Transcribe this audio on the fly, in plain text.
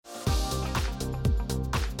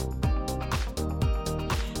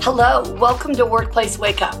Hello, welcome to Workplace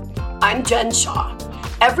Wake Up. I'm Jen Shaw.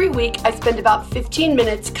 Every week, I spend about 15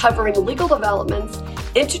 minutes covering legal developments,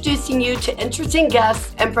 introducing you to interesting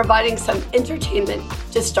guests, and providing some entertainment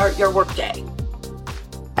to start your workday.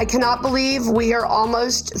 I cannot believe we are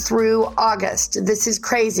almost through August. This is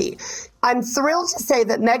crazy. I'm thrilled to say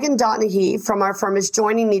that Megan Donaghey from our firm is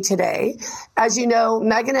joining me today. As you know,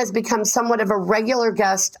 Megan has become somewhat of a regular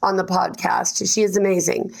guest on the podcast. She is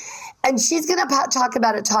amazing. And she's going to talk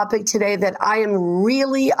about a topic today that I am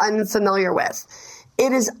really unfamiliar with.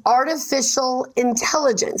 It is artificial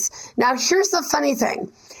intelligence. Now, here's the funny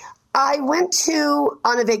thing. I went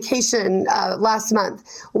on a vacation last month,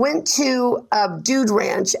 went to a dude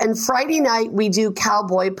ranch, and Friday night we do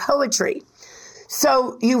cowboy poetry.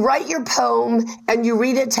 So you write your poem and you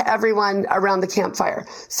read it to everyone around the campfire.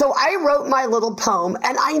 So I wrote my little poem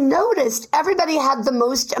and I noticed everybody had the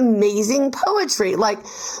most amazing poetry, like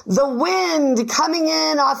the wind coming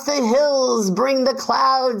in off the hills, bring the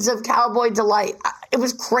clouds of cowboy delight. It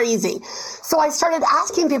was crazy. So I started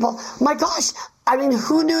asking people, my gosh,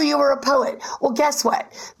 who knew you were a poet? Well, guess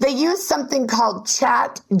what? They used something called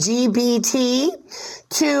ChatGPT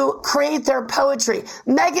to create their poetry.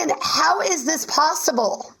 Megan, how is this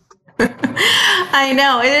possible? I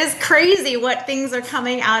know. It is crazy what things are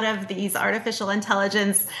coming out of these artificial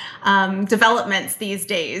intelligence developments these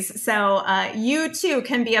days. So you too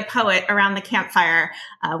can be a poet around the campfire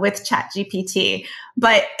with ChatGPT.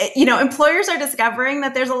 But, employers are discovering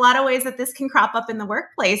that there's a lot of ways that this can crop up in the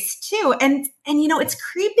workplace too. And it's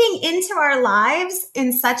creeping into our lives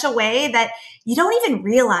in such a way that you don't even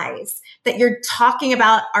realize that you're talking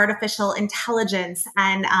about artificial intelligence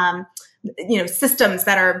and, systems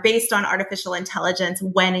that are based on artificial intelligence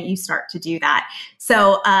when you start to do that.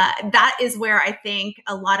 So that is where I think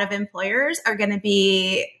a lot of employers are going to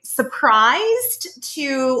be surprised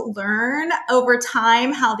to learn over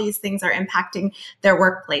time how these things are impacting their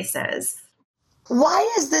workplaces. Why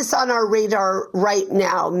is this on our radar right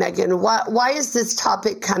now, Megan? Why is this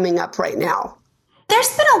topic coming up right now?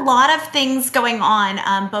 There's been a lot of things going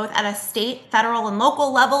on, both at a state, federal, and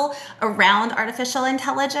local level around artificial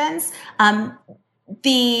intelligence. In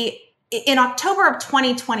October of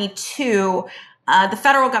 2022, the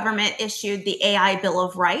federal government issued the AI Bill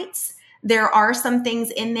of Rights. There are some things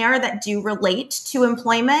in there that do relate to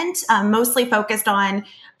employment, mostly focused on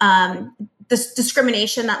this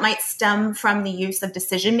discrimination that might stem from the use of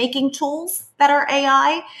decision-making tools that are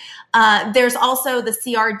AI. There's also the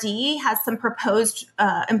CRD has some proposed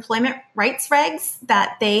employment rights regs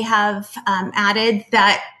that they have added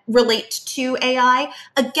that relate to AI.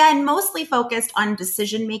 Again, mostly focused on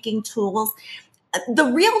decision-making tools.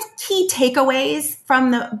 The real key takeaways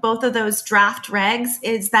from both of those draft regs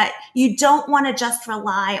is that you don't want to just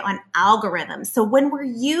rely on algorithms. So when we're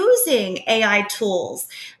using AI tools,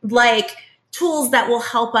 like tools that will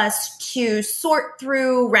help us to sort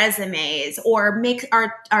through resumes or make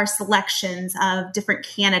our selections of different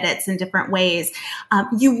candidates in different ways.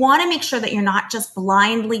 You want to make sure that you're not just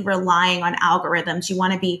blindly relying on algorithms. You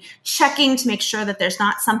want to be checking to make sure that there's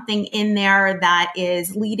not something in there that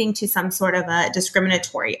is leading to some sort of a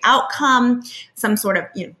discriminatory outcome, some sort of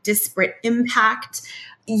disparate impact.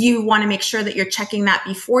 You want to make sure that you're checking that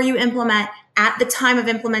before you implement, at the time of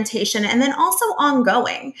implementation, and then also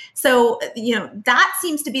ongoing. So, that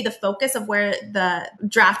seems to be the focus of where the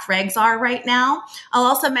draft regs are right now. I'll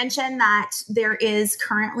also mention that there is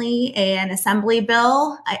currently an assembly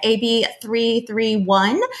bill, AB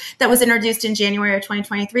 331, that was introduced in January of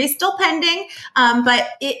 2023, still pending, but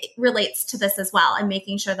it relates to this as well, and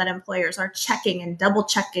making sure that employers are checking and double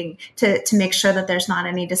checking to make sure that there's not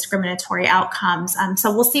any discriminatory outcomes.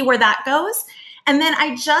 So we'll see where that goes. And then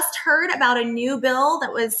I just heard about a new bill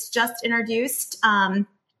that was just introduced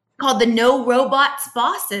called the No Robots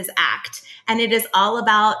Bosses Act. And it is all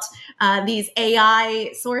about these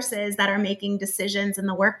AI sources that are making decisions in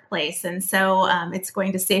the workplace. And so it's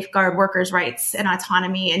going to safeguard workers' rights and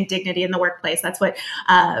autonomy and dignity in the workplace. That's what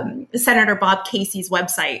Senator Bob Casey's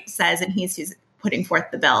website says, and he's putting forth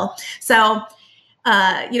the bill. So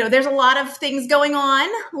there's a lot of things going on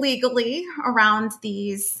legally around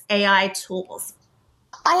these AI tools.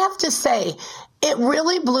 I have to say, it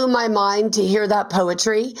really blew my mind to hear that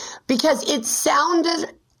poetry because it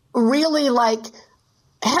sounded really like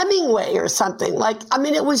Hemingway or something.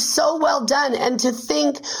 It was so well done. And to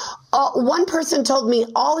think, one person told me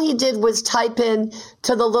all he did was type in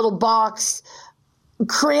to the little box,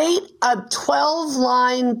 create a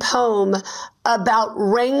 12-line poem about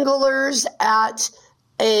wranglers at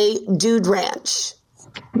a dude ranch.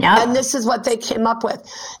 Yeah. And this is what they came up with.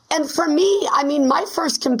 And for me, my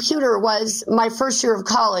first computer was my first year of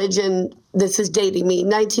college in this is dating me,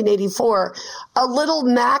 1984, a little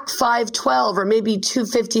Mac 512 or maybe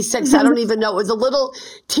 256. I don't even know. It was a little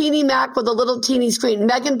teeny Mac with a little teeny screen.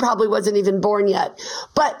 Megan probably wasn't even born yet.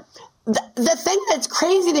 But the thing that's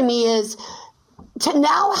crazy to me is to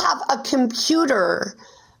now have a computer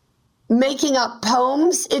making up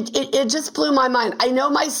poems, it just blew my mind. I know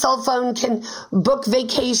my cell phone can book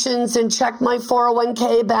vacations and check my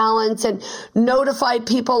 401k balance and notify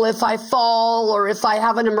people if I fall or if I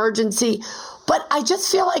have an emergency. But I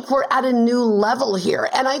just feel like we're at a new level here.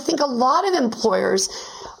 And I think a lot of employers,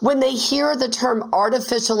 when they hear the term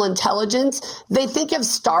artificial intelligence, they think of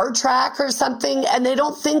Star Trek or something, and they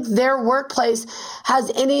don't think their workplace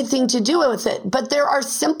has anything to do with it. But there are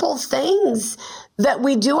simple things that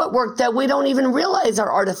we do at work that we don't even realize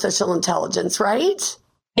are artificial intelligence, right?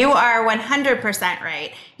 You are 100%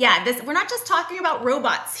 right. Yeah, we're not just talking about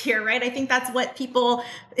robots here, right? I think that's what people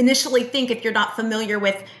initially think if you're not familiar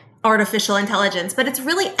with artificial intelligence, but it's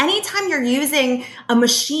really anytime you're using a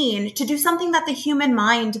machine to do something that the human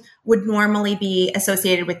mind would normally be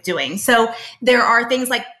associated with doing. So there are things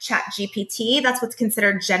like ChatGPT. That's what's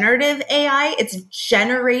considered generative AI. It's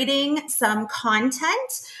generating some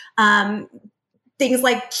content. Things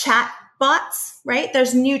like chatbots, right?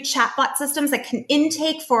 There's new chatbot systems that can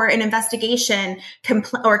intake for an investigation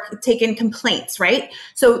or take in complaints, right?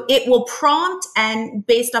 So it will prompt, and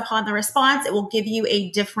based upon the response, it will give you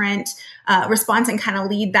a different response and kind of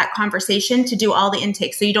lead that conversation to do all the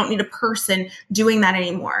intake. So you don't need a person doing that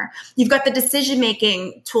anymore. You've got the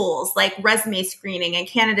decision-making tools like resume screening and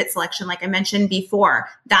candidate selection, like I mentioned before.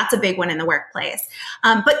 That's a big one in the workplace.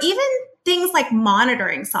 But even things like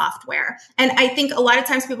monitoring software. And I think a lot of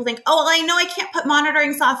times people think, oh, well, I know I can't put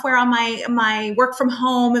monitoring software on my work from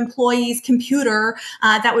home employee's computer.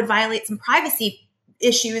 That would violate some privacy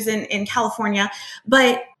issues in California.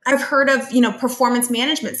 But I've heard of, performance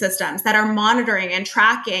management systems that are monitoring and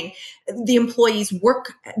tracking the employees'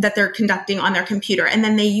 work that they're conducting on their computer. And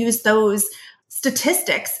then they use those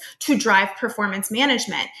statistics to drive performance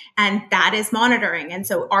management. And that is monitoring. And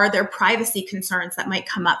so are there privacy concerns that might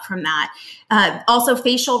come up from that? Also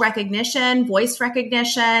facial recognition, voice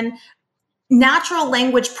recognition. Natural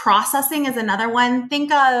language processing is another one.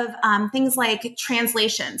 Think of things like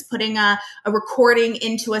translations, putting a recording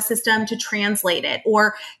into a system to translate it,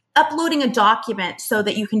 or uploading a document so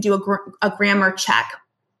that you can do a grammar check.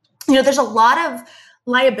 There's a lot of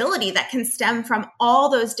liability that can stem from all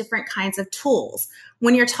those different kinds of tools.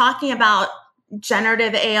 When you're talking about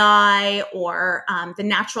generative AI or the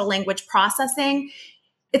natural language processing,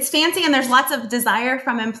 it's fancy and there's lots of desire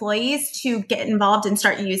from employees to get involved and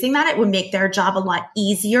start using that. It would make their job a lot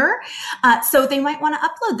easier. So they might want to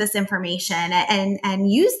upload this information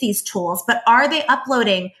and use these tools, but are they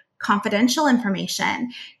uploading confidential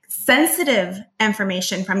information, sensitive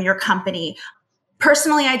information from your company,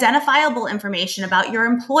 personally identifiable information about your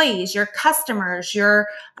employees, your customers, your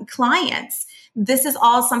clients? This is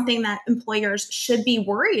all something that employers should be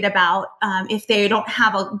worried about if they don't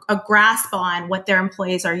have a grasp on what their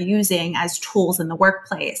employees are using as tools in the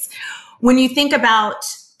workplace. When you think about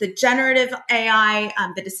the generative AI,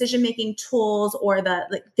 the decision-making tools, or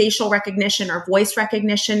the facial recognition or voice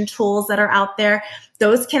recognition tools that are out there,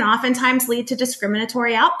 those can oftentimes lead to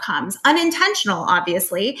discriminatory outcomes. Unintentional,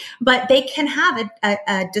 obviously, but they can have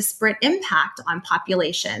a disparate impact on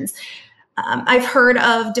populations. I've heard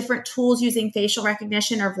of different tools using facial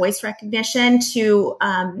recognition or voice recognition to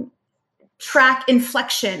track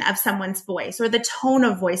inflection of someone's voice, or the tone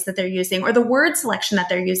of voice that they're using, or the word selection that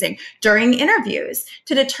they're using during interviews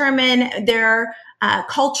to determine their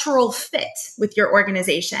cultural fit with your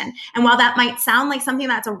organization. And while that might sound like something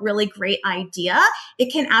that's a really great idea,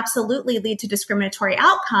 it can absolutely lead to discriminatory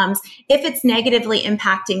outcomes if it's negatively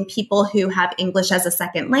impacting people who have English as a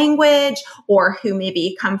second language, or who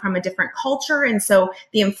maybe come from a different culture. And so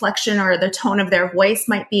the inflection or the tone of their voice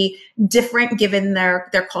might be different given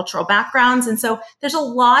their cultural backgrounds. And so there's a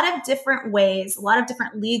lot of different ways, a lot of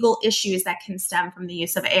different legal issues that can stem from the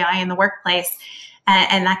use of AI in the workplace.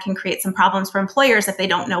 And that can create some problems for employers if they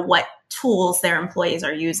don't know what tools their employees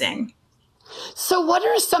are using. So what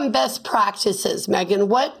are some best practices, Megan?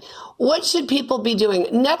 What should people be doing?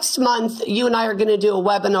 Next month, you and I are going to do a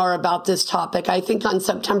webinar about this topic, I think on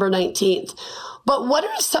September 19th. But what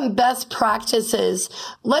are some best practices?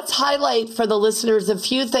 Let's highlight for the listeners a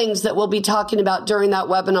few things that we'll be talking about during that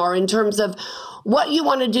webinar in terms of what you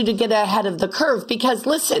want to do to get ahead of the curve. Because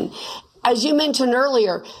listen, as you mentioned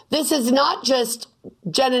earlier, this is not just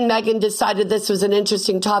Jen and Megan decided this was an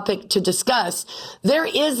interesting topic to discuss. There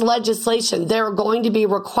is legislation. There are going to be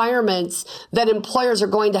requirements that employers are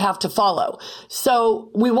going to have to follow.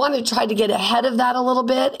 So we want to try to get ahead of that a little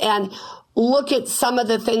bit. And look at some of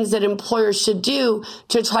the things that employers should do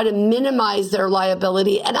to try to minimize their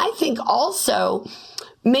liability. And I think also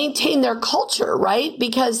maintain their culture, right?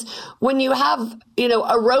 Because when you have,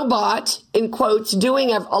 a robot, in quotes,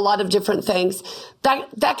 doing a lot of different things,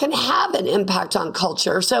 that can have an impact on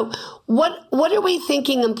culture. So what are we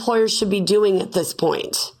thinking employers should be doing at this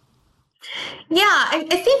point? Yeah, I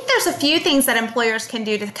think there's a few things that employers can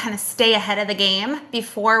do to kind of stay ahead of the game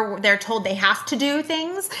before they're told they have to do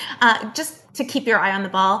things, just to keep your eye on the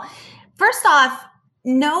ball. First off,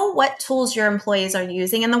 know what tools your employees are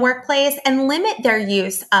using in the workplace and limit their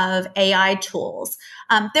use of AI tools.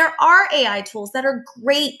 There are AI tools that are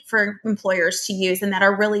great for employers to use and that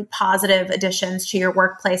are really positive additions to your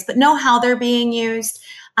workplace, but know how they're being used,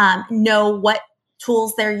 know what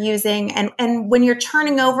tools they're using. And when you're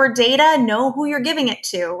turning over data, know who you're giving it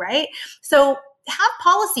to, right? So have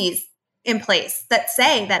policies in place that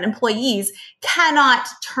say that employees cannot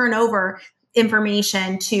turn over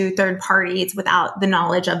information to third parties without the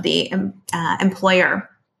knowledge of the employer.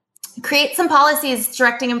 Create some policies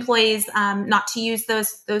directing employees not to use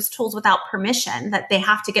those tools without permission, that they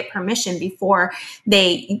have to get permission before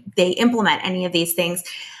they implement any of these things.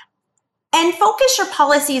 And focus your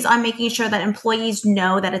policies on making sure that employees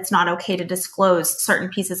know that it's not okay to disclose certain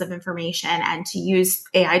pieces of information and to use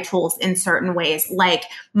AI tools in certain ways, like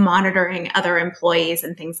monitoring other employees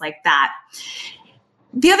and things like that.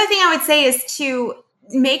 The other thing I would say is to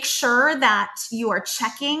make sure that you are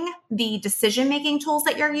checking the decision-making tools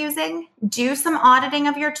that you're using. Do some auditing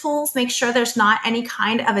of your tools. Make sure there's not any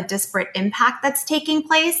kind of a disparate impact that's taking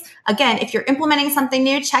place. Again, if you're implementing something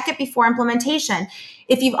new, check it before implementation.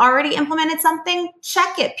 If you've already implemented something,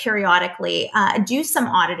 check it periodically. Do some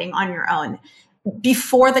auditing on your own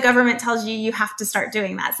before the government tells you you have to start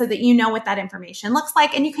doing that, so that you know what that information looks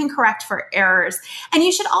like and you can correct for errors. And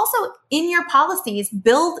you should also, in your policies,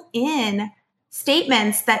 build in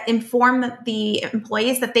statements that inform the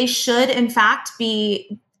employees that they should, in fact,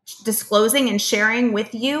 be disclosing and sharing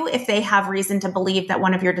with you if they have reason to believe that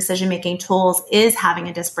one of your decision-making tools is having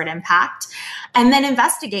a disparate impact. And then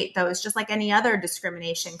investigate those, just like any other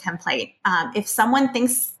discrimination complaint. If someone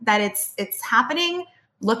thinks that it's happening,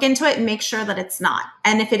 look into it and make sure that it's not.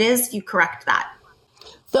 And if it is, you correct that.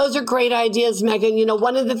 Those are great ideas, Megan.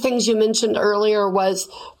 One of the things you mentioned earlier was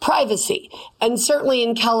privacy. And certainly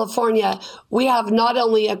in California, we have not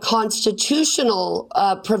only a constitutional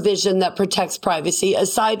provision that protects privacy,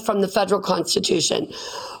 aside from the federal constitution,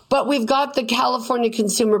 but we've got the California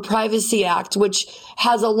Consumer Privacy Act, which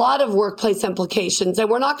has a lot of workplace implications. And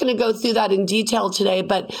we're not going to go through that in detail today,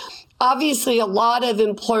 but obviously a lot of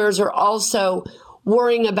employers are also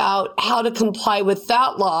worrying about how to comply with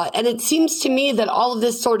that law. And it seems to me that all of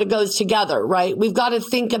this sort of goes together, right? We've got to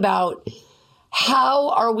think about how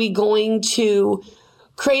are we going to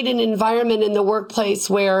create an environment in the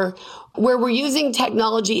workplace where we're using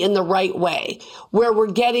technology in the right way, where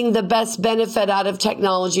we're getting the best benefit out of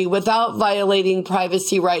technology without violating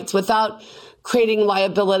privacy rights, without creating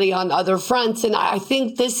liability on other fronts. And I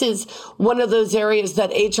think this is one of those areas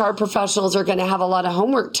that HR professionals are going to have a lot of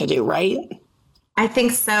homework to do, right? I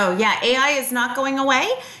think so. Yeah, AI is not going away.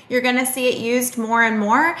 You're going to see it used more and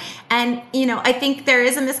more. And, I think there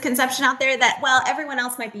is a misconception out there that, well, everyone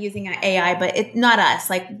else might be using AI, but it's not us.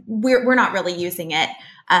 Like we're not really using it.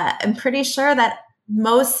 I'm pretty sure that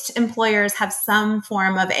most employers have some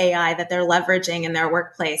form of AI that they're leveraging in their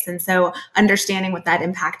workplace. And so understanding what that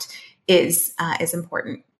impact is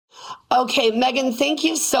important. Okay, Megan, thank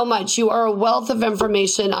you so much. You are a wealth of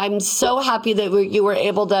information. I'm so happy that you were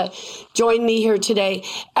able to join me here today.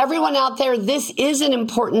 Everyone out there, this is an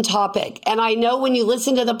important topic. And I know when you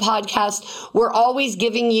listen to the podcast, we're always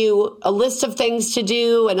giving you a list of things to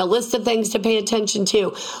do and a list of things to pay attention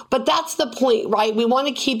to. But that's the point, right? We want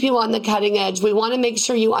to keep you on the cutting edge. We want to make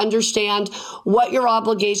sure you understand what your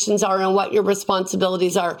obligations are and what your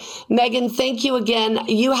responsibilities are. Megan, thank you again.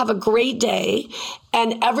 You have a great day.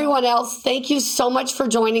 And everyone else, thank you so much for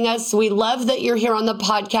joining us. We love that you're here on the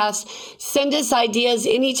podcast. Send us ideas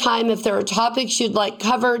anytime if there are topics you'd like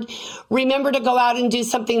covered. Remember to go out and do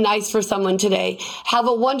something nice for someone today. Have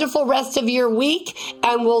a wonderful rest of your week,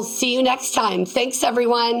 and we'll see you next time. Thanks,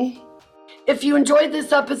 everyone. If you enjoyed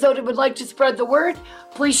this episode and would like to spread the word,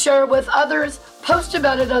 please share it with others, post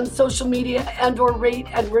about it on social media, and/or rate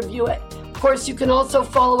and review it. Of course, you can also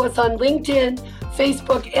follow us on LinkedIn,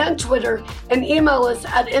 Facebook, and Twitter, and email us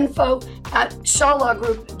at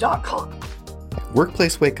info@shawlawgroup.com.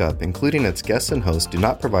 Workplace Wake Up, including its guests and hosts, do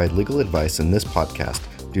not provide legal advice in this podcast.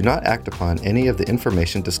 Do not act upon any of the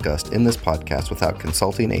information discussed in this podcast without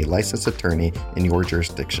consulting a licensed attorney in your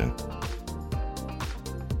jurisdiction.